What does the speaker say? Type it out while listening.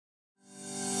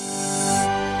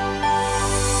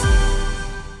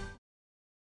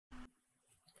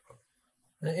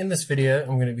In this video,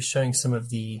 I'm going to be showing some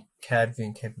of the CAD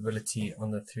viewing capability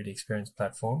on the 3D Experience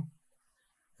platform.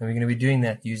 And we're going to be doing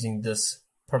that using this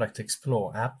Product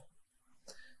Explore app.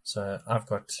 So I've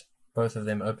got both of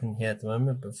them open here at the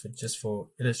moment, but just for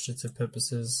illustrative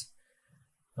purposes,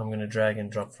 I'm going to drag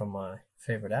and drop from my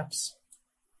favorite apps.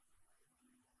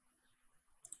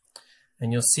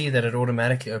 And you'll see that it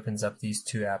automatically opens up these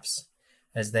two apps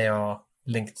as they are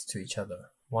linked to each other.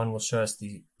 One will show us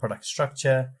the product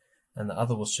structure, and the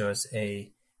other will show us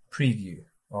a preview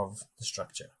of the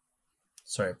structure.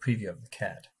 Sorry, a preview of the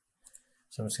CAD.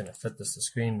 So I'm just going to fit this to the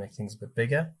screen, make things a bit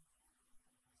bigger.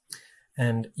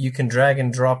 And you can drag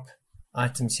and drop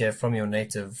items here from your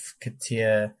native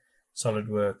CATIA,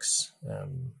 SolidWorks,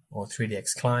 or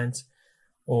 3DX client,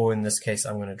 or in this case,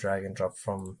 I'm going to drag and drop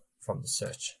from the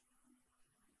search.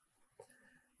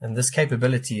 And this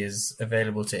capability is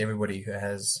available to everybody who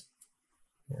has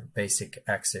basic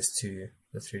access to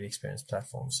the 3D Experience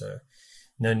platform. So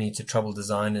no need to trouble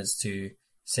designers to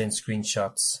send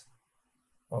screenshots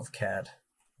of CAD.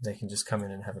 They can just come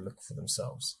in and have a look for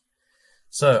themselves.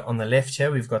 So on the left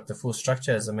here, we've got the full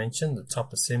structure, as I mentioned, the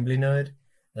top assembly node,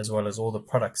 as well as all the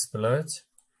products below it.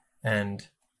 And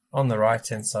on the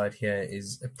right-hand side here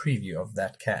is a preview of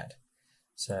that CAD.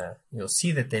 So you'll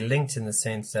see that they're linked in the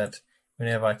sense that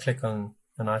whenever I click on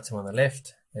an item on the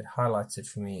left, it highlights it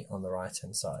for me on the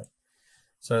right-hand side.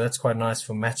 So that's quite nice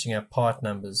for matching up part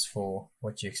numbers for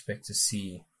what you expect to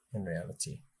see in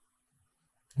reality.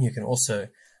 You can also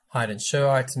hide and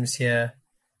show items here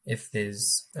if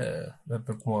there's a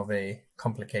bit more of a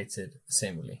complicated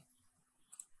assembly.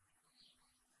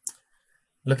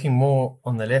 Looking more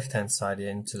on the left-hand side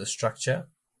here into the structure,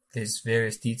 there's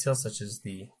various details such as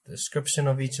the description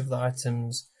of each of the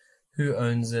items, who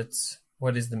owns it,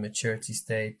 what is the maturity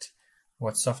state,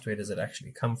 what software does it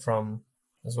actually come from,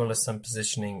 as well as some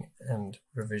positioning and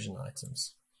revision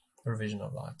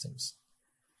of the items.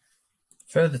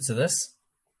 Further to this,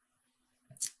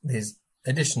 there's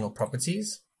additional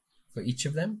properties for each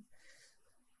of them,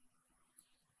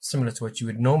 similar to what you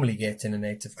would normally get in a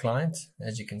native client.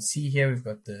 As you can see here, we've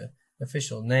got the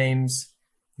official names,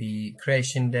 the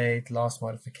creation date, last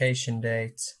modification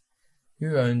date,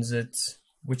 who owns it,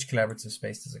 which collaborative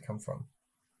space does it come from.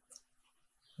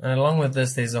 And along with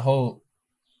this, there's a whole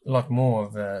lot more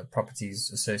of properties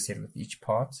associated with each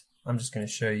part. I'm just going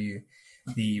to show you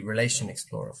the Relation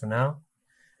Explorer for now.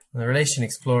 And the Relation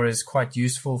Explorer is quite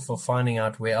useful for finding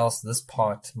out where else this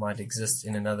part might exist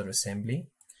in another assembly.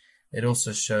 It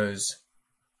also shows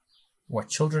what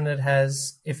children it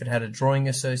has. If it had a drawing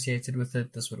associated with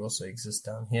it, this would also exist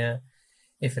down here.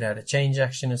 If it had a change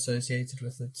action associated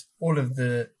with it, all of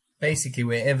basically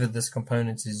wherever this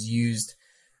component is used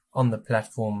on the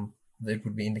platform, that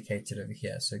would be indicated over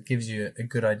here. So it gives you a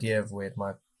good idea of where it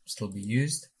might still be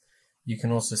used. You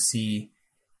can also see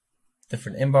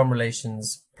different embalm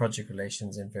relations, project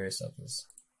relations, and various others.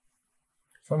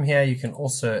 From here, you can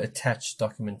also attach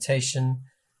documentation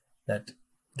that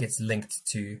gets linked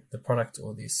to the product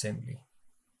or the assembly.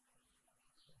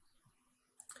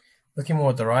 Looking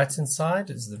more at the right-hand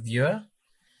side is the viewer.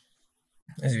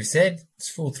 As we said, it's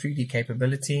full 3D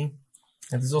capability.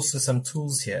 And there's also some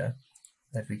tools here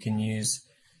that we can use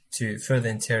to further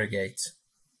interrogate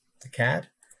the CAD.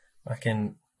 I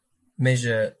can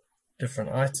measure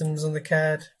different items on the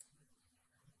CAD.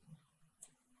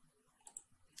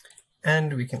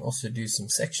 And we can also do some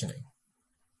sectioning.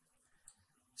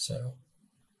 So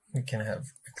we can have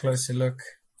a closer look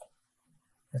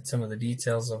at some of the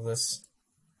details of this.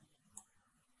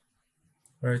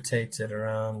 Rotate it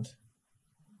around.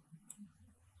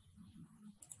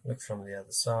 Look from the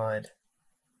other side,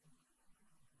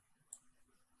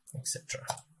 etc.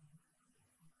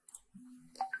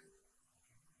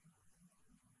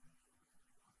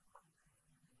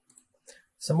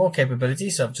 Some more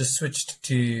capabilities. So I've just switched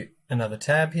to another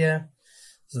tab here.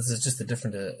 So this is just a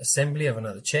different assembly of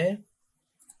another chair.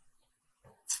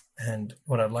 And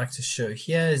what I'd like to show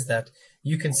here is that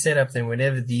you can set up then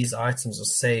whenever these items are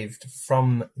saved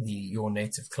from your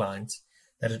native client,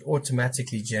 that it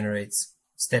automatically generates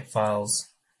step files,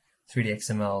 3D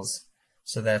XMLs,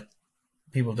 so that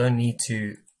people don't need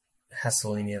to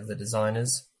hassle any of the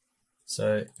designers.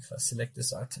 So if I select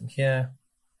this item here,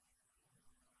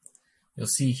 you'll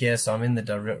see here, so I'm in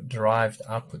the derived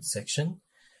output section.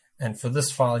 And for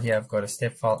this file here, I've got a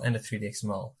step file and a 3D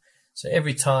XML. So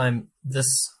every time this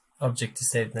object is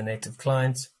saved in the native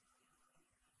client,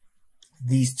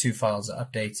 these two files are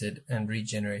updated and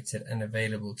regenerated and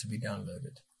available to be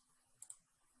downloaded.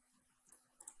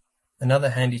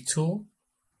 Another handy tool,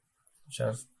 which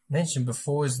I've mentioned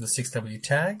before, is the 6W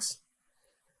tags.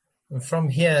 And from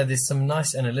here, there's some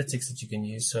nice analytics that you can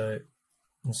use. So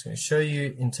I'm just going to show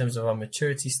you in terms of our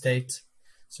maturity state.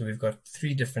 So we've got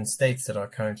 3 different states that are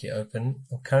currently open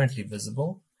or currently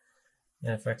visible.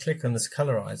 And if I click on this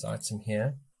colorize item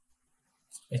here,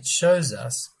 it shows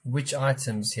us which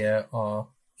items here are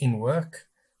in work.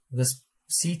 This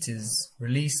seat is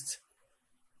released,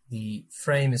 the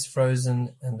frame is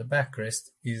frozen, and the backrest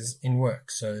is in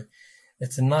work. So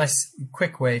it's a nice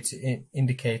quick way to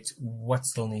indicate what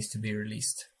still needs to be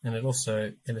released. And it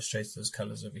also illustrates those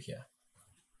colors over here.